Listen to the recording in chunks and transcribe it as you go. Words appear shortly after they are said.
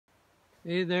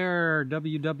Hey there,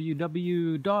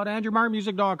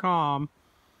 www.andrewmartinmusic.com.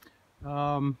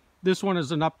 This one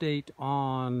is an update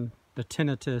on the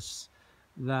tinnitus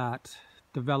that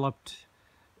developed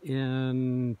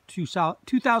in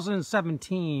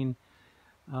 2017,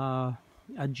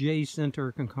 adjacent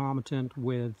or concomitant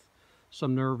with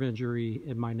some nerve injury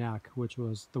in my neck, which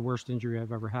was the worst injury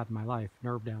I've ever had in my life,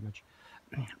 nerve damage.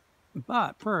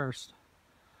 But first,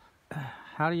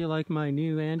 how do you like my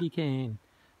new Andy cane?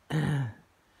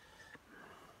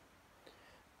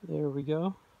 There we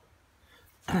go.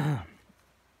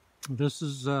 This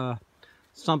is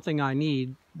something I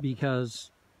need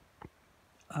because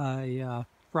I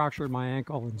fractured my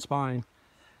ankle and spine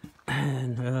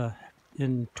and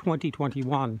in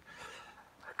 2021,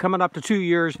 coming up to 2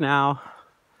 years now,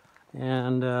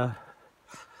 and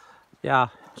yeah,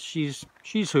 she's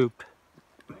hooped,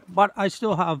 but I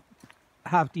still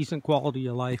have decent quality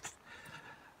of life.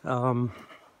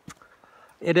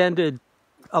 It ended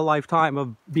a lifetime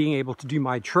of being able to do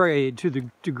my trade to the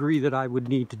degree that I would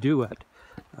need to do it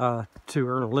to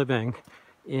earn a living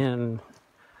in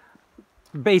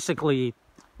basically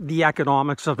the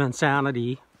economics of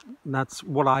insanity. That's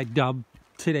what I dub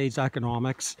today's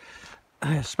economics,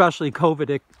 especially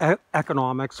COVID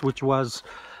economics, which was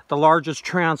the largest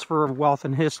transfer of wealth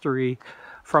in history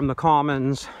from the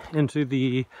commons into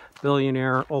the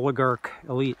billionaire oligarch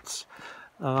elites.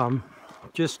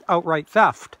 Just outright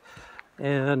theft.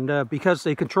 And because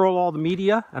they control all the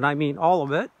media, and I mean all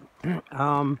of it,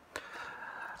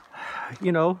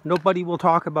 you know, nobody will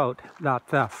talk about that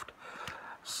theft.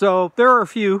 So there are a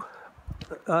few.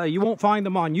 You won't find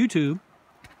them on YouTube,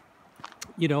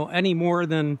 you know, any more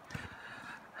than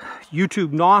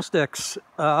YouTube Gnostics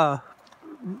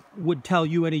would tell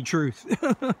you any truth.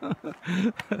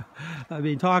 I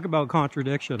mean, talk about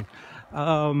contradiction.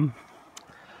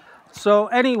 So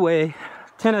anyway,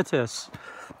 tinnitus.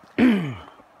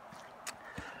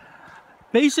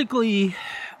 Basically,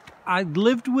 I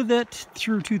lived with it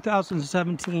through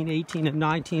 2017, 18, and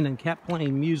 19 and kept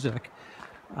playing music.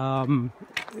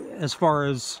 As far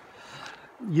as,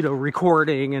 you know,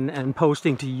 recording and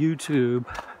posting to YouTube.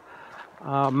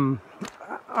 On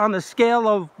a scale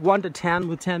of 1 to 10,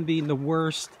 with 10 being the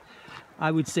worst,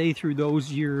 I would say through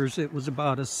those years it was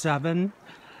about a 7.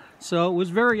 So it was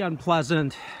very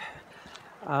unpleasant.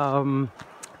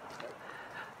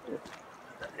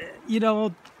 You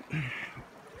know,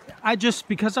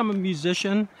 because I'm a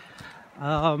musician,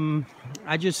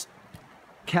 I just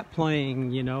kept playing,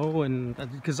 you know, and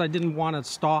because I didn't want to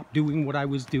stop doing what I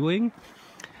was doing.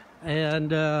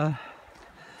 And I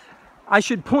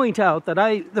should point out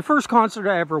that the first concert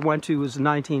I ever went to was in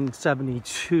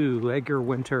 1972, Edgar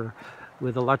Winter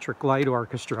with Electric Light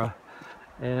Orchestra.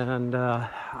 And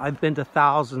I've been to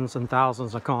thousands and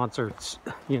thousands of concerts,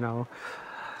 you know.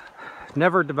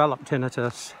 Never developed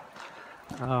tinnitus.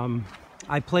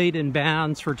 I played in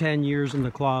bands for 10 years in the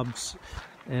clubs,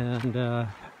 and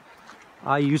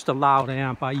I used a loud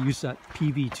amp. I used that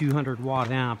PV 200 watt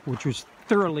amp, which was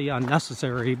thoroughly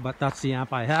unnecessary, but that's the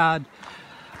amp I had.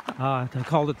 They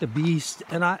called it the Beast,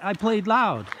 and I played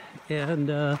loud, and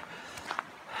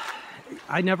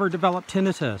I never developed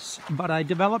tinnitus, but I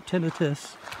developed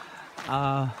tinnitus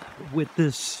with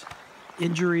this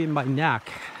injury in my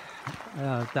neck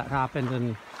that happened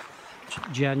in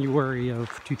January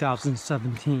of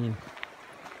 2017.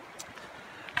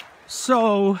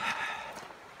 So,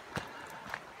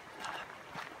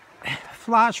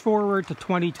 flash forward to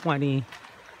 2020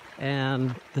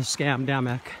 and the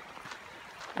scamdemic,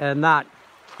 and that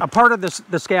a part of the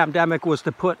scamdemic was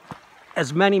to put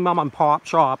as many mom and pop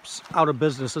shops out of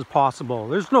business as possible.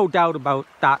 There's no doubt about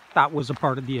that. That was a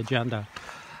part of the agenda.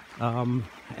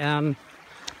 And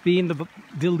being the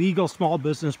legal small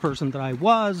business person that I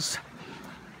was,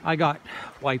 I got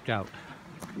wiped out.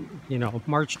 You know,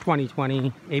 March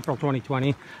 2020, April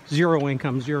 2020, zero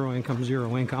income, zero income,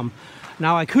 zero income.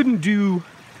 Now I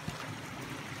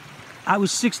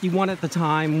was 61 at the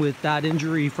time with that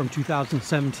injury from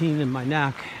 2017 in my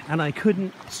neck, and I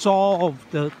couldn't solve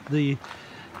the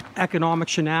economic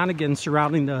shenanigans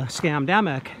surrounding the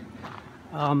scamdemic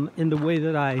in the way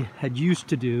that I had used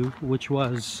to do, which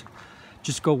was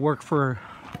just go work for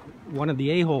one of the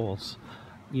a-holes,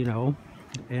 you know.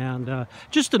 And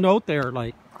just a note there,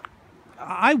 like,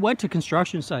 I went to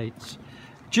construction sites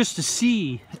just to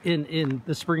see in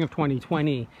the spring of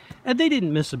 2020, and they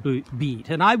didn't miss a beat.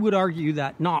 And I would argue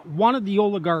that not one of the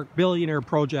oligarch billionaire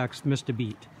projects missed a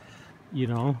beat. You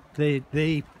know,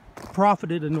 they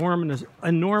profited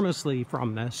enormously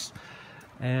from this.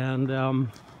 And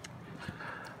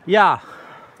yeah,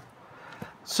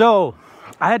 so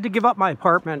I had to give up my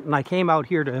apartment, and I came out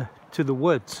here to the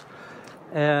woods.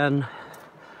 and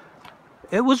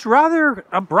it was rather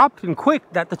abrupt and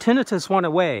quick that the tinnitus went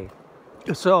away.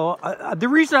 So the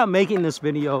reason I'm making this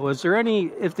video is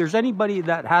if there's anybody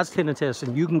that has tinnitus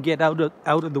and you can get out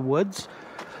of the woods,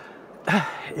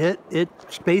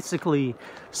 it's basically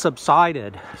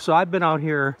subsided. So I've been out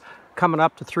here coming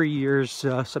up to 3 years,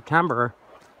 September,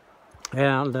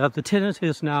 and the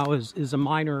tinnitus now is a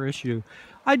minor issue.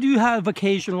 I do have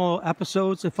occasional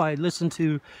episodes if I listen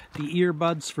to the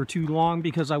earbuds for too long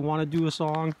because I want to do a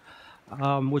song,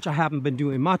 which I haven't been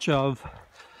doing much of.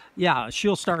 Yeah,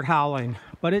 she'll start howling,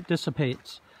 but it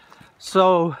dissipates.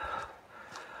 So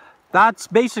that's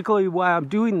basically why I'm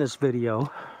doing this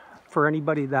video, for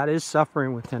anybody that is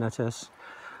suffering with tinnitus.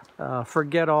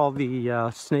 Forget all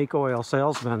the snake oil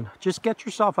salesmen. Just get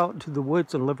yourself out into the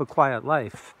woods and live a quiet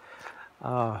life.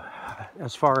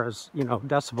 As far as, you know,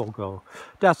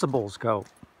 decibels go.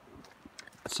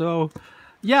 So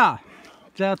yeah,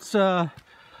 that's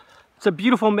it's a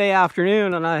beautiful May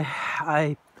afternoon, and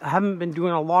I haven't been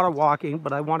doing a lot of walking,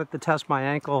 but I wanted to test my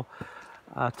ankle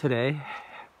today.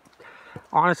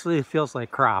 Honestly, it feels like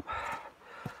crap,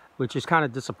 which is kind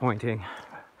of disappointing,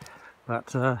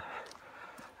 but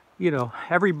you know,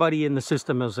 everybody in the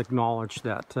system has acknowledged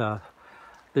that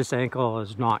this ankle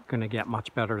is not going to get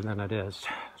much better than it is.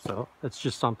 So it's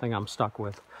just something I'm stuck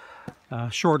with,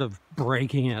 short of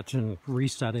breaking it and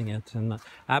resetting it. And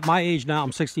at my age now,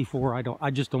 I'm 64.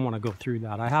 I just don't want to go through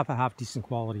that. I have to have decent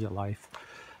quality of life.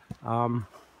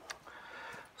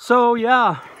 So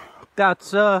yeah,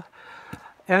 that's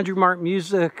Andrew Mark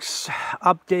Music's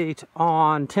update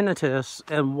on tinnitus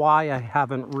and why I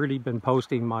haven't really been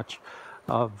posting much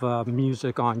of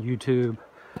music on YouTube.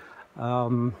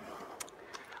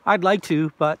 I'd like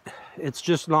to, but it's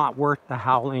just not worth the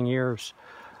howling ears.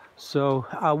 So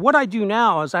what I do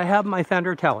now is I have my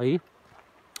Fender Telly.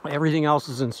 Everything else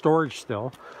is in storage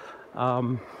still.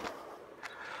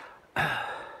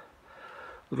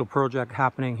 Little project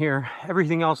happening here.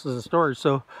 Everything else is in storage.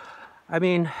 So, I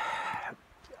mean,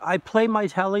 I play my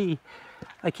Telly.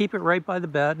 I keep it right by the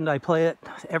bed, and I play it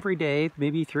every day,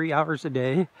 maybe 3 hours a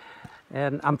day.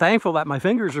 And I'm thankful that my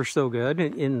fingers are still good.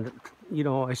 You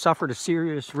know, I suffered a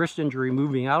serious wrist injury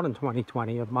moving out in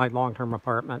 2020 of my long-term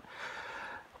apartment.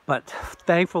 But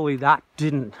thankfully that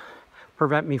didn't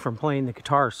prevent me from playing the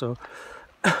guitar. So,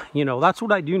 you know, that's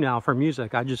what I do now for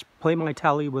music. I just play my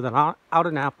Telly with out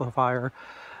an amplifier.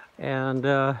 And,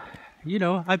 you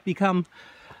know, I've become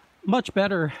much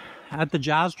better at the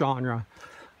jazz genre.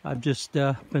 I've just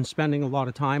been spending a lot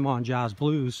of time on jazz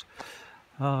blues.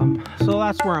 So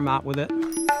that's where I'm at with it.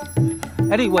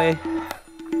 Anyway,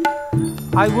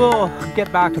 I will get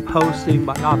back to posting,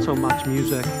 but not so much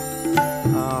music.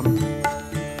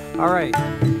 All right,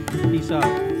 peace out.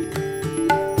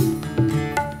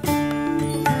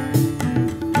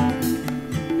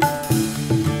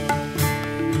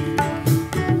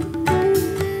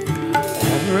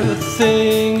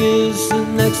 Everything is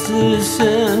an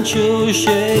existential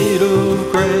shade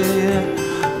of gray.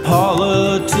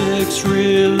 Politics,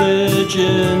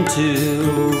 religion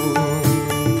too.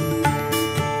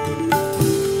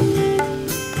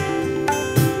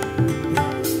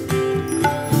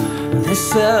 They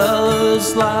sell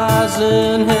us lies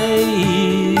and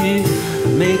hate,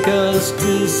 make us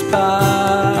despise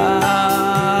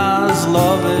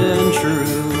love and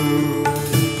truth.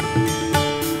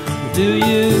 Do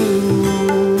you?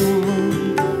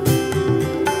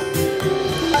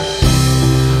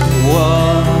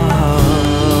 What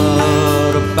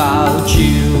about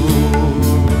you?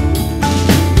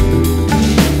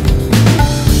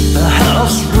 The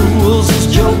house rules, it's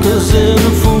jokers and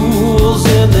fools,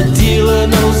 and the dealer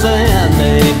knows and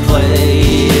they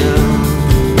play.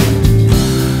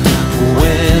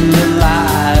 When the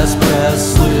lie's breath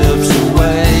slips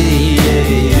away,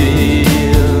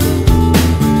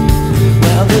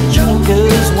 well, the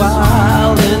joker's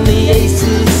wild and the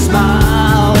aces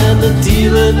smile, and the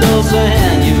dealer knows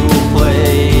and you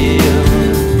play.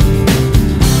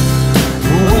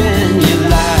 When your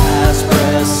last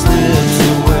breath slips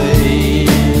away,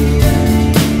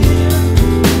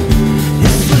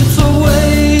 it slips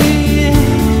away.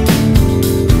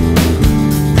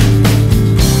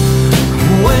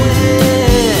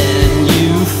 When you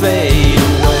fade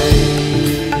away.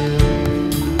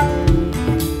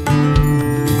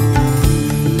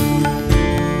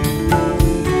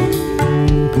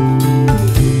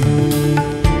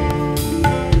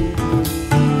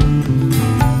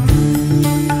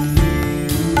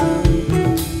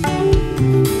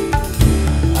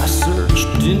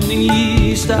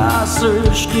 I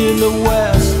searched in the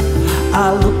west,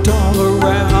 I looked all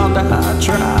around, I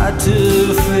tried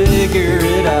to figure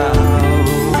it out.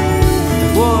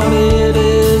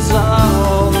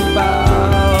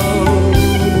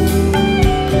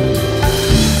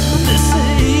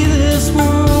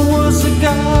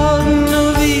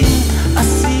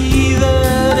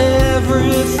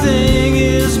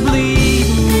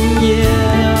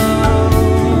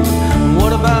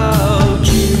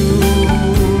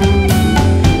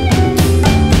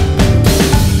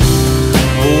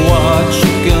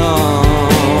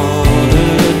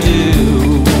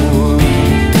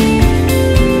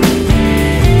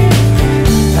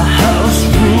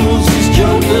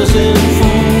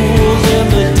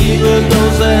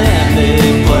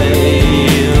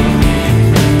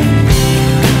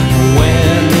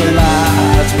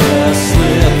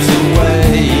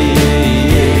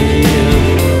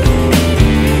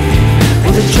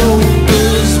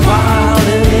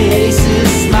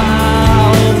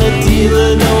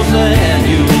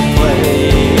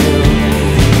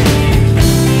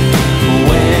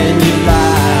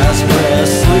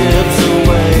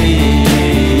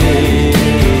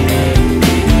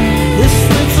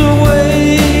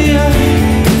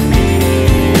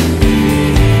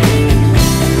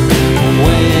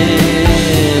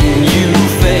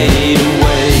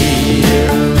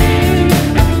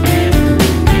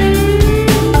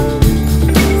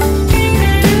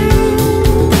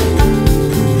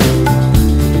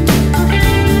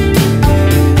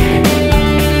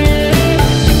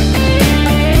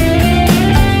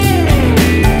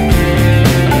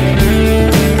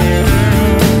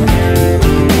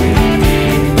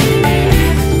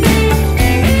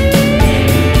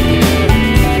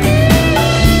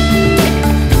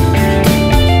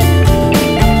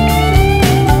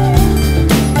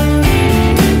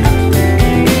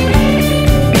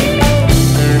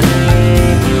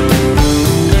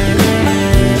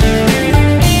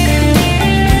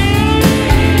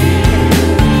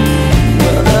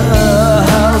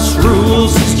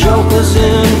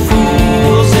 doesn't